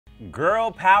Girl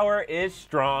power is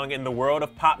strong in the world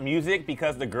of pop music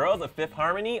because the girls of Fifth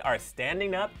Harmony are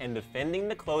standing up and defending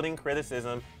the clothing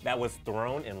criticism that was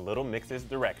thrown in Little Mix's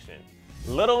direction.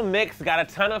 Little Mix got a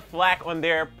ton of flack on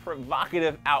their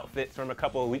provocative outfits from a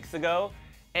couple of weeks ago,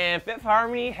 and Fifth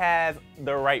Harmony has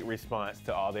the right response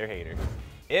to all their haters.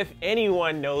 If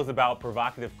anyone knows about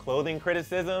provocative clothing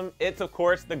criticism, it's of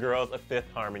course the girls of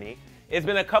Fifth Harmony. It's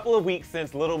been a couple of weeks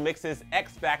since Little Mix's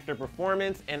X Factor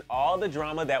performance and all the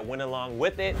drama that went along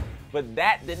with it, but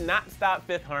that did not stop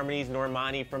Fifth Harmony's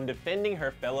Normani from defending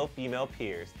her fellow female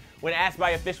peers. When asked by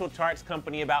official charts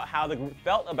company about how the group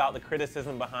felt about the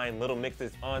criticism behind Little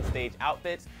Mix's on-stage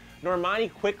outfits,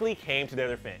 Normani quickly came to their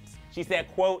defense. She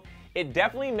said, quote, "It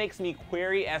definitely makes me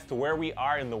query as to where we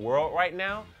are in the world right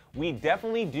now. We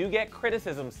definitely do get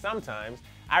criticism sometimes.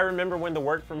 I remember when the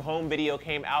work from home video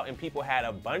came out and people had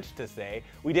a bunch to say.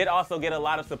 We did also get a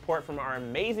lot of support from our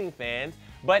amazing fans,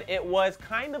 but it was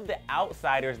kind of the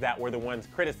outsiders that were the ones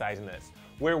criticizing us.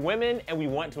 We're women and we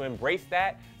want to embrace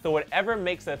that, so whatever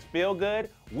makes us feel good,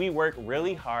 we work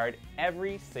really hard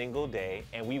every single day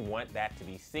and we want that to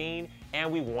be seen and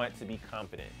we want to be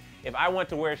confident. If I want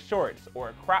to wear shorts or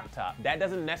a crop top, that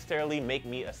doesn't necessarily make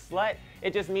me a slut.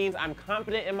 It just means I'm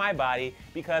confident in my body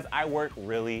because I work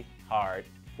really hard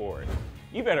for it."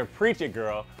 You better preach it,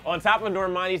 girl. On top of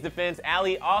Normani's defense,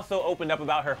 Ally also opened up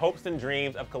about her hopes and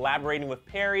dreams of collaborating with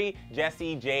Perry,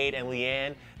 Jessie, Jade, and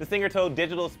Leanne. The singer told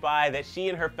Digital Spy that she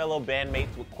and her fellow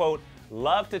bandmates would, quote,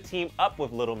 "love to team up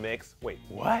with Little Mix." Wait,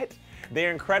 what?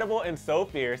 "They're incredible and so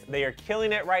fierce. They are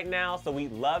killing it right now, so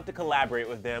we'd love to collaborate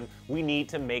with them. We need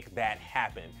to make that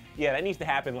happen." Yeah, that needs to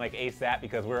happen like ASAP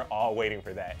because we're all waiting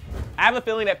for that. I have a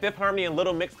feeling that Fifth Harmony and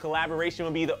Little Mix collaboration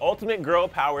would be the ultimate girl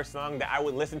power song that I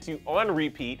would listen to on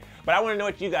repeat, but I want to know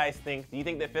what you guys think. Do you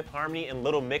think that Fifth Harmony and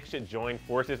Little Mix should join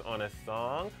forces on a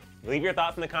song? Leave your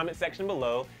thoughts in the comment section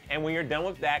below, and when you're done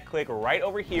with that, click right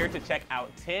over here to check out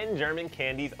 10 German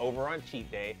candies over on Cheat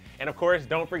Day. And of course,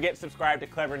 don't forget to subscribe to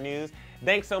Clevver News.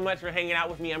 Thanks so much for hanging out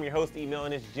with me. I'm your host, Emil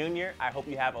Ennis Jr. I hope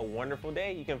you have a wonderful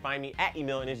day. You can find me at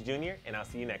Emil Ennis Jr., and I'll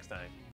see you next time.